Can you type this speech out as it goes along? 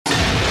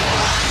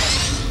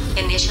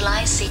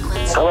Initialize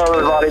sequence. Hello,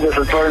 everybody. This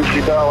is Jordan C.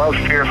 Bell of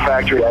Fear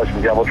Factory. As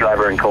the Devil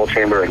Driver and Cold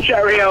Chamber. And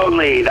Jerry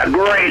Only, the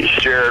great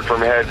Jared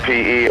from Head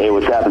PE. Hey,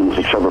 what's happening?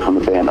 This is Trevor from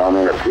the band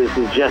Honor. This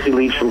is Jesse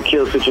Leach from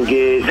Kill Switch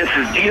Engage. This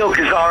is Dino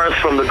Cazares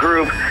from the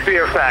group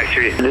Fear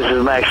Factory. This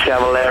is Max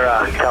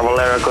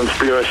Cavalera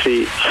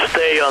Conspiracy.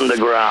 Stay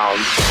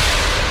underground.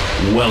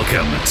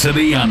 Welcome to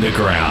the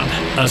Underground,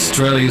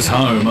 Australia's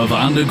home of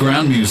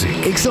underground music.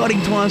 Exciting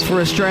times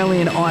for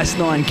Australian Ice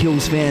Nine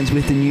Kills fans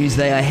with the news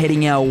they are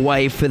heading our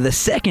way for the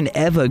second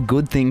ever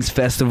Good Things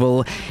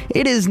Festival.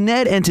 It is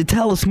Ned, and to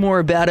tell us more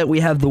about it, we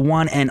have the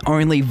one and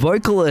only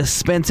vocalist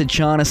Spencer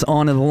Charnas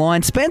on the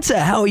line. Spencer,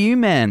 how are you,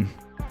 man?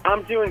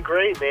 I'm doing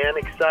great, man.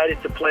 Excited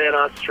to play in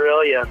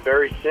Australia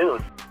very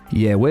soon.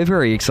 Yeah, we're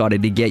very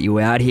excited to get you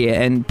out here,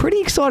 and pretty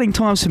exciting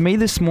times for me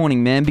this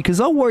morning, man, because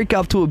I woke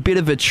up to a bit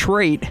of a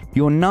treat.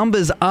 Your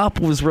Numbers Up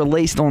was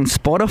released on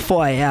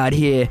Spotify out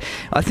here.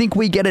 I think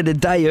we get it a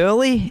day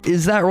early,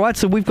 is that right?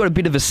 So we've got a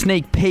bit of a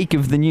sneak peek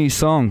of the new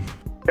song.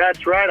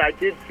 That's right. I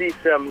did see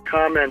some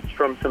comments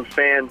from some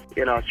fans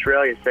in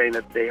Australia saying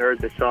that they heard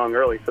the song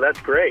early, so that's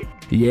great.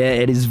 Yeah,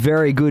 it is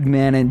very good,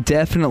 man, and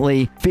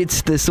definitely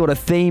fits the sort of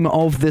theme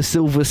of the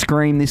Silver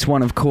Scream. This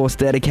one, of course,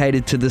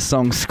 dedicated to the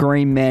song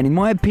Scream, man. In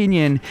my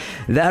opinion,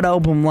 that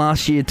album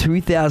last year,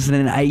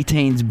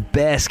 2018's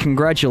best.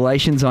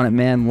 Congratulations on it,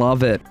 man.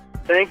 Love it.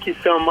 Thank you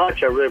so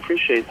much. I really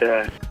appreciate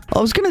that. I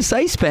was going to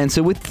say,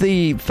 Spencer, with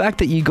the fact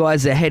that you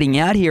guys are heading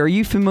out here, are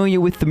you familiar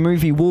with the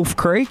movie Wolf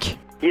Creek?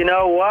 You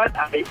know what?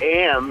 I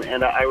am,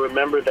 and I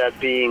remember that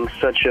being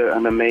such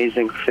an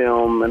amazing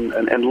film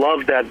and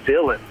love that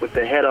villain with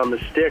the head on the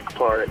stick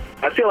part.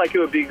 I feel like it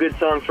would be a good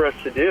song for us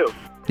to do.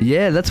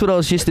 Yeah, that's what I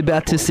was just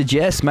about to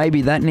suggest.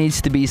 Maybe that needs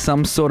to be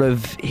some sort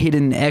of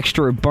hidden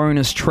extra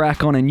bonus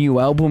track on a new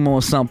album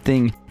or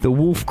something. The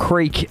Wolf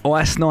Creek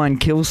Ice Nine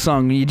Kills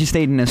song. You just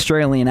need an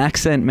Australian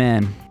accent,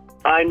 man.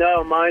 I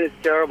know, mine is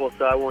terrible,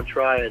 so I won't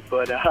try it,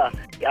 but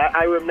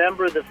I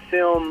remember the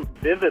film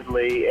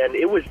vividly, and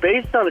it was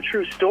based on a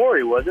true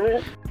story, wasn't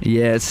it?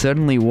 Yeah, it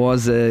certainly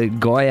was. A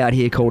guy out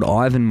here called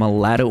Ivan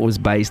Milat it was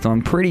based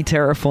on. Pretty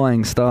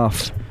terrifying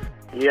stuff.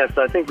 Yes,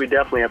 I think we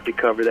definitely have to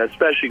cover that,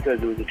 especially because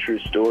it was a true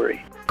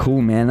story.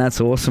 Cool, man. That's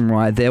awesome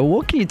right there.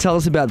 What can you tell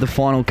us about the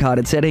final cut?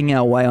 It's heading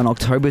our way on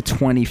October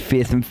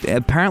 25th, and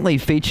apparently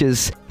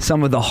features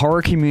some of the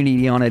horror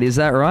community on it. Is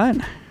that right?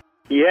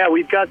 Yeah,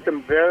 we've got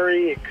some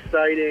very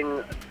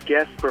exciting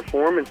guest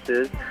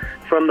performances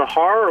from the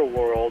horror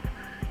world.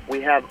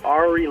 We have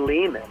Ari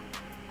Lehman,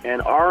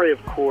 and Ari,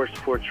 of course,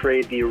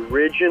 portrayed the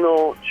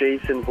original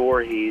Jason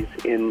Voorhees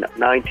in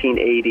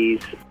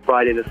 1980's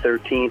Friday the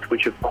 13th,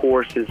 which, of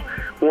course, is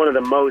one of the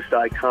most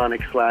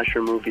iconic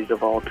slasher movies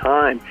of all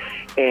time.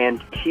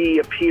 And he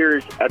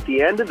appears at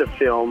the end of the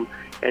film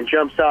and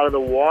jumps out of the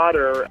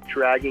water,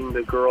 dragging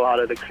the girl out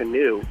of the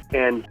canoe.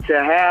 And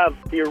to have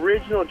the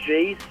original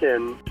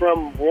Jason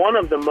from one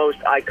of the most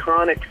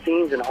iconic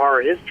scenes in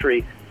horror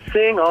history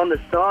sing on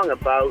the song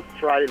about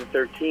Friday the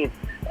 13th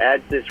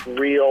adds this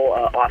real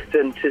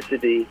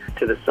authenticity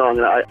to the song.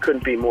 And I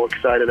couldn't be more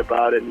excited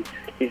about it. And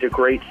he's a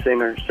great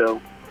singer, so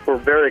we're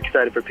very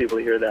excited for people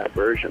to hear that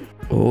version.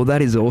 Oh,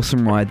 that is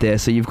awesome right there.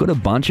 So you've got a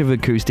bunch of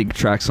acoustic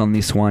tracks on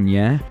this one,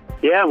 yeah?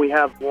 Yeah, we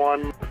have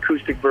one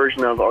acoustic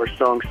version of our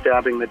song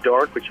Stabbing the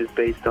Dark, which is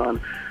based on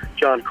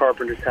John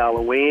Carpenter's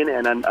Halloween,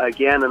 and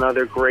again,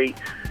 another great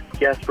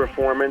guest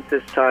performance,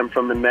 this time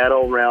from the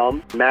metal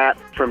realm, Matt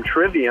from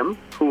Trivium,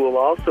 who will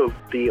also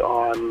be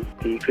on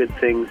the Good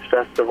Things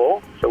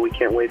Festival, so we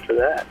can't wait for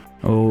that.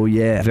 Oh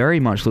yeah, very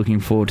much looking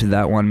forward to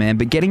that one, man.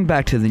 But getting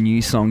back to the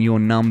new song, Your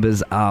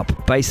Numbers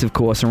Up, based of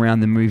course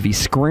around the movie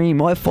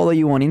Scream. I follow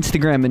you on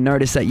Instagram and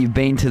noticed that you've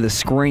been to the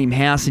Scream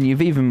house and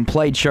you've even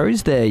played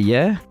shows there,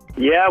 yeah?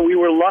 Yeah, we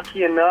were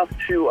lucky enough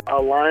to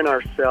align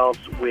ourselves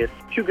with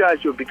two guys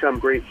who have become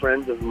great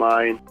friends of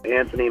mine,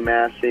 Anthony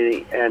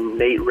Massey and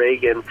Nate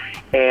Reagan,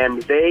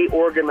 and they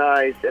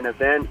organized an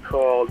event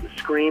called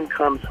Scream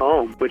Comes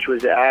Home, which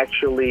was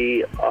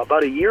actually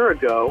about a year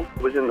ago.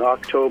 It was in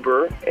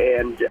October,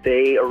 and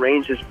they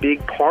arranged this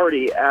big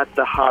party at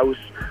the house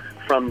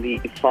from the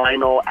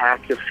final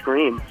act of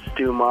Scream,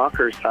 Stu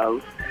Macher's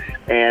house.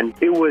 And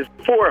it was,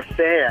 for a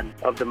fan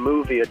of the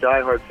movie, a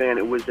diehard fan,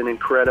 it was an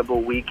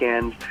incredible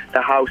weekend.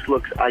 The house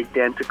looks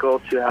identical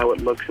to how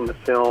it looks in the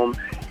film.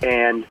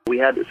 And we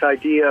had this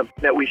idea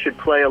that we should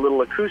play a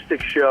little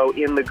acoustic show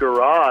in the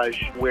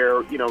garage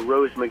where, you know,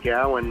 Rose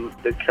McGowan,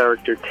 the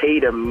character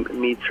Tatum,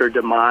 meets her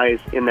demise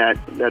in that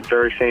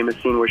very famous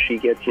scene where she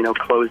gets, you know,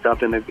 closed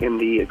up in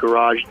the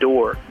garage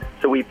door.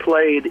 So we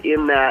played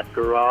in that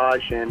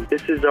garage, and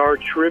this is our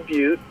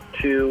tribute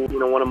to, you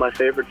know, one of my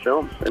favorite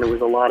films, and it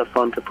was a lot of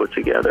fun to put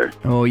together.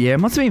 Oh yeah, it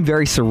must have been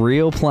very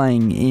surreal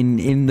playing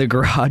in the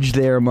garage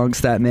there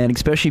amongst that, man,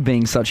 especially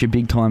being such a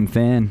big time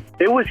fan.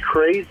 It was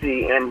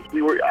crazy, and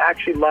we were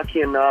actually lucky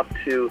enough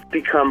to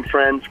become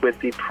friends with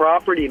the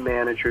property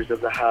managers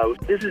of the house.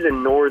 This is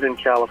in Northern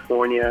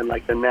California, in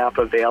like the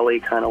Napa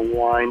Valley kind of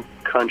wine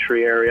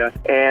country area.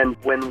 And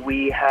when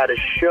we had a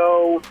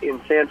show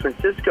in San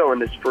Francisco in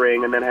the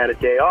spring and then had a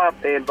day off,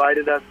 they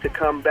invited us to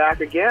come back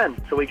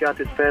again. So we got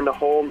to spend a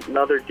whole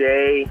another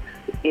day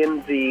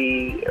in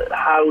the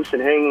house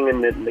and hanging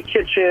in the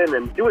kitchen,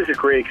 and it was a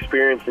great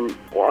experience. And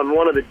on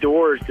one of the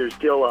doors, there's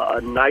still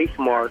a knife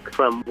mark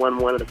from when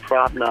one of the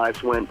prop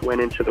knives went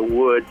into the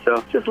wood.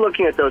 So just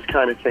looking at those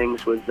kind of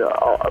things was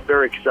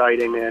very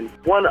exciting. And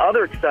one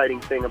other exciting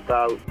thing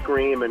about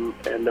Scream and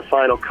the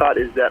final cut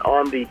is that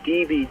on the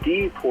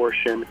DVD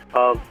portion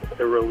of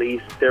the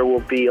release, there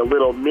will be a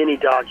little mini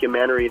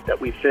documentary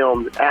that we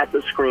filmed at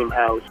the Scream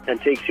house and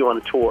takes you on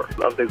a tour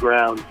of the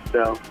grounds.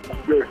 So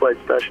it's really quite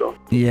special.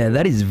 Yeah,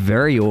 that is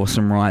very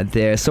awesome right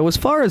there. So as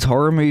far as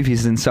horror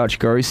movies and such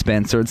go,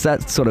 Spencer, it's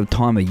that sort of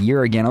time of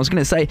year again. I was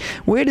going to say,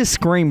 where does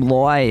Scream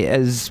lie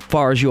as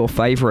far as your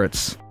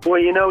favorites? Well,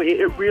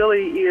 it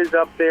really is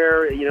up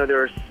there.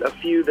 There's a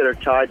few that are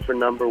tied for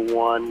number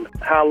one.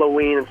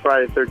 Halloween and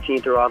Friday the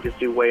 13th are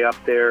obviously way up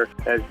there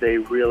as they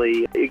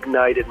really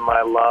ignited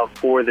my love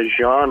for the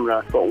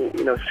genre. But,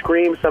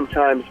 Scream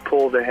sometimes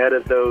pulls ahead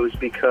of those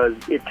because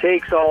it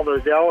takes all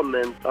those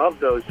elements of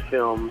those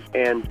films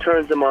and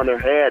turns them on their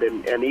head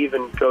and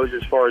even goes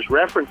as far as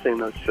referencing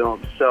those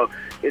films. So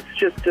it's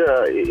just,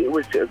 it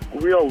was a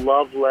real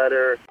love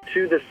letter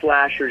to the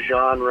slasher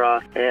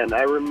genre. And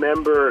I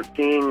remember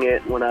seeing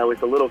it when I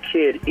was a little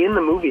kid in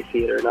the movie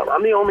theater. Now,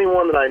 I'm the only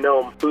one that I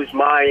know who's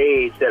my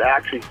age that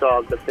actually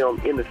saw the film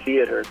in the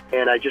theater.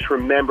 And I just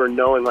remember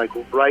knowing,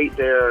 right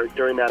there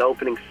during that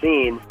opening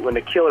scene, when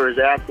the killer is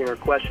asking her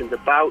questions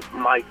about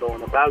Michael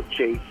and about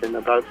Jason,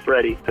 about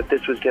Freddy, that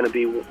this was going to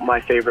be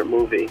my favorite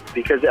movie.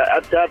 Because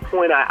at that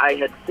point, I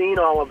had seen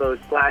all of those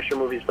slasher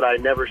movies, but I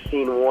had never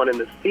seen one in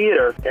the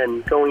theater.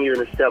 And going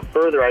even a step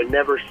further, I'd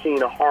never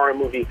seen a horror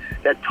movie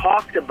that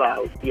talked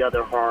about the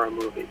other horror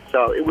movies.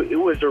 So it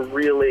was a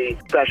really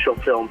special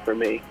film for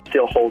me.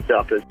 Still holds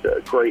up as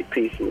a great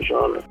piece in the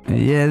genre.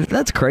 Yeah,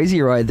 that's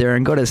crazy right there.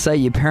 And got to say,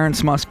 your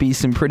parents must be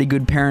some pretty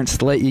good parents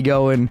to let you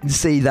go and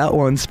see that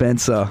one,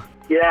 Spencer.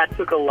 Yeah, it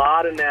took a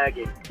lot of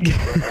nagging.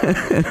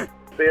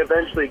 They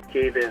eventually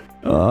gave in.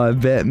 Oh, I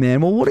bet,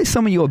 man. Well, what are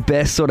some of your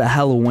best sort of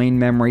Halloween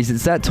memories?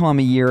 It's that time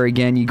of year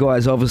again. You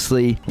guys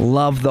obviously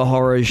love the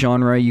horror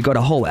genre. You got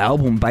a whole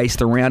album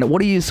based around it.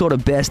 What are your sort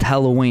of best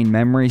Halloween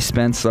memories,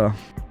 Spencer?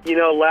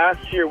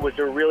 Last year was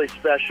a really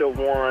special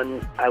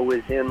one. I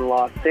was in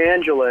Los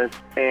Angeles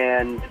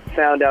and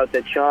found out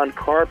that John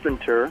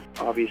Carpenter,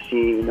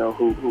 obviously,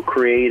 who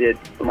created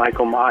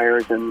Michael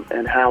Myers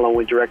and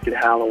Halloween, directed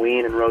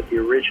Halloween and wrote the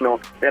original,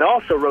 and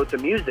also wrote the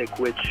music,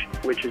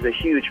 which is a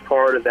huge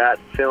part of that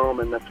film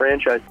and the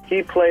franchise.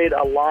 He played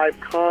a live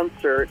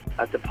concert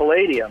at the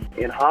Palladium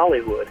in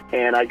Hollywood,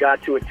 and I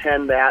got to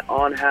attend that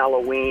on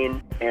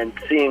Halloween, and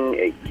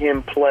seeing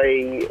him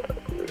play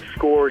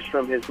scores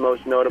from his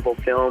most notable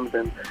films,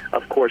 and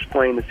of course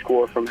playing the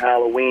score from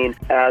Halloween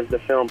as the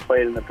film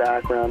played in the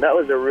background. That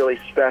was a really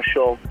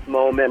special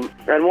moment.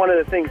 And one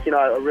of the things,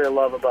 I really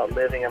love about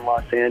living in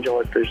Los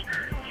Angeles, there's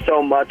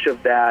so much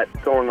of that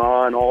going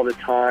on all the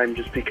time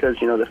just because,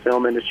 the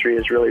film industry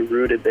is really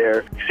rooted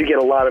there. So you get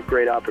a lot of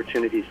great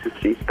opportunities to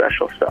see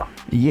special stuff.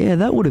 Yeah,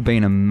 that would have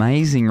been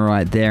amazing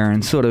right there.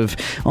 And sort of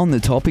on the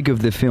topic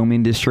of the film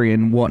industry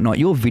and whatnot,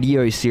 your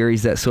video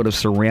series that sort of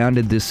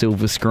surrounded the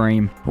Silver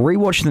Scream,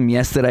 rewatched them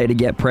yesterday to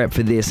get prepped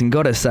for this, and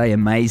gotta say,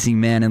 amazing,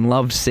 man, and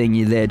loved seeing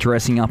you there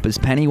dressing up as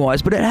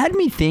Pennywise. But it had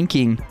me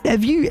thinking,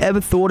 have you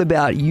ever thought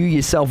about you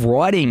yourself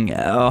writing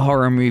a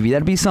horror movie?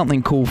 That'd be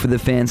something cool for the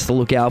fans to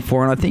look out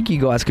for, and I think you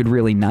guys could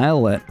really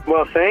nail it.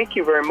 Well, thank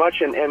you very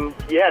much, and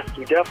yes,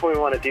 we definitely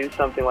want to do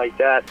something like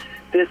that.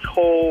 This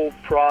whole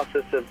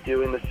process of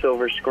doing the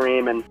Silver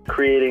Scream and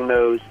creating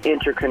those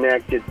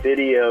interconnected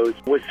videos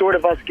was sort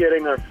of us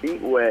getting our feet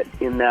wet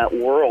in that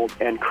world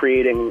and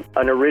creating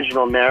an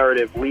original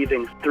narrative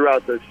weaving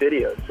throughout those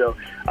videos. So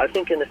I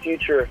think in the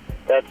future,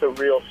 that's a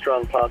real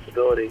strong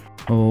possibility.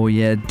 Oh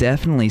yeah,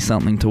 definitely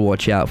something to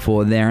watch out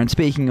for there. And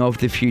speaking of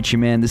the future,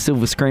 man, the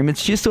Silver Scream,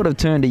 it's just sort of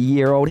turned a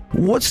year old.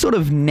 What's sort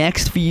of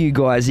next for you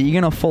guys? Are you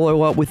going to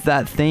follow up with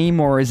that theme,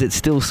 or is it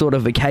still sort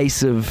of a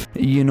case of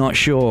you're not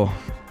sure?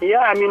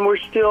 Yeah, we're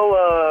still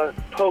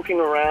poking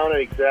around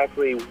at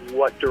exactly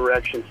what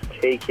direction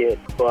to take it,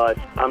 but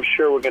I'm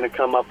sure we're going to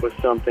come up with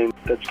something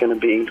that's going to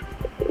be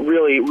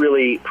really,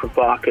 really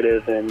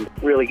provocative and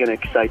really going to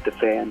excite the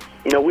fans.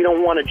 We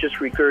don't want to just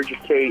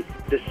regurgitate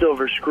the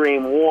Silver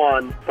Scream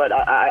 1, but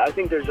I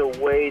think there's a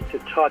way to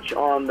touch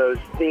on those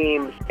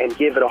themes and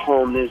give it a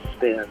whole new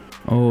spin.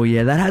 Oh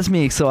yeah, that has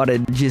me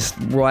excited just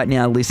right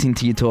now listening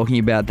to you talking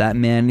about that,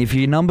 man. If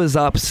your number's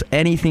up's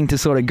anything to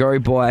sort of go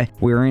by,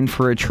 we're in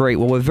for a treat.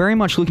 Well, we're very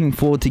much looking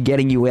forward to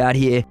getting you out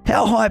here.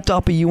 How hyped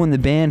up are you and the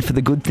band for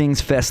the Good Things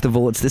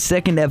Festival? It's the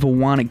second ever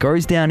one. It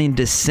goes down in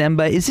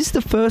December. Is this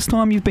the first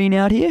time you've been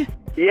out here?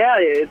 Yeah,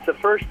 it's the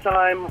first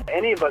time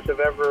any of us have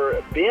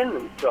ever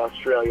been to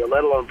Australia,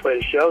 let alone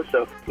played a show,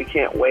 so we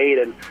can't wait.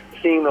 And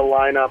seeing the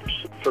lineups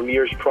from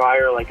years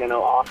prior, like I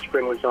know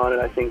Offspring was on it,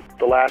 I think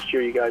the last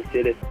year you guys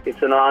did it.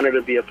 It's an honor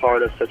to be a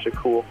part of such a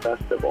cool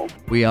festival.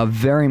 We are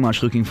very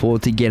much looking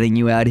forward to getting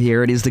you out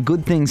here. It is the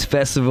Good Things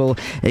Festival.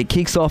 It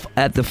kicks off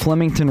at the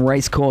Flemington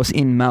Racecourse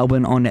in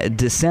Melbourne on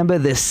December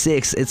the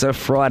 6th. It's a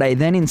Friday.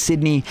 Then in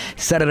Sydney,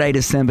 Saturday,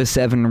 December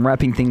 7th,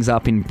 wrapping things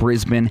up in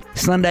Brisbane,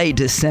 Sunday,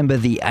 December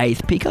the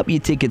 8th. Pick up your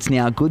tickets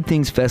now,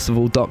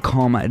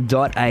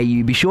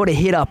 goodthingsfestival.com.au. Be sure to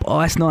hit up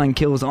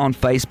Ice9Kills on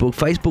Facebook,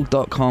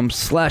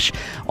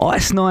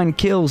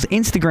 facebook.com/Ice9Kills,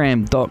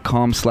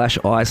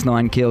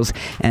 Instagram.com/Ice9Kills,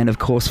 and of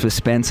course for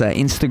Spencer,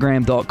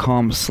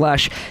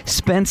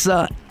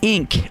 Instagram.com/Spencer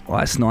Inc.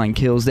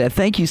 Ice9Kills there.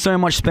 Thank you so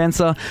much,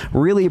 Spencer.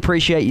 Really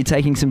appreciate you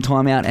taking some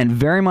time out and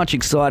very much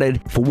excited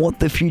for what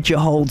the future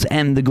holds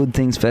and the Good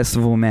Things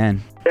Festival,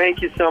 man.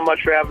 Thank you so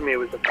much for having me. It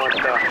was a fun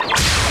time.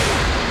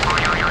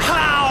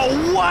 How?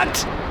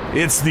 What?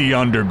 It's the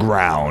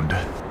Underground.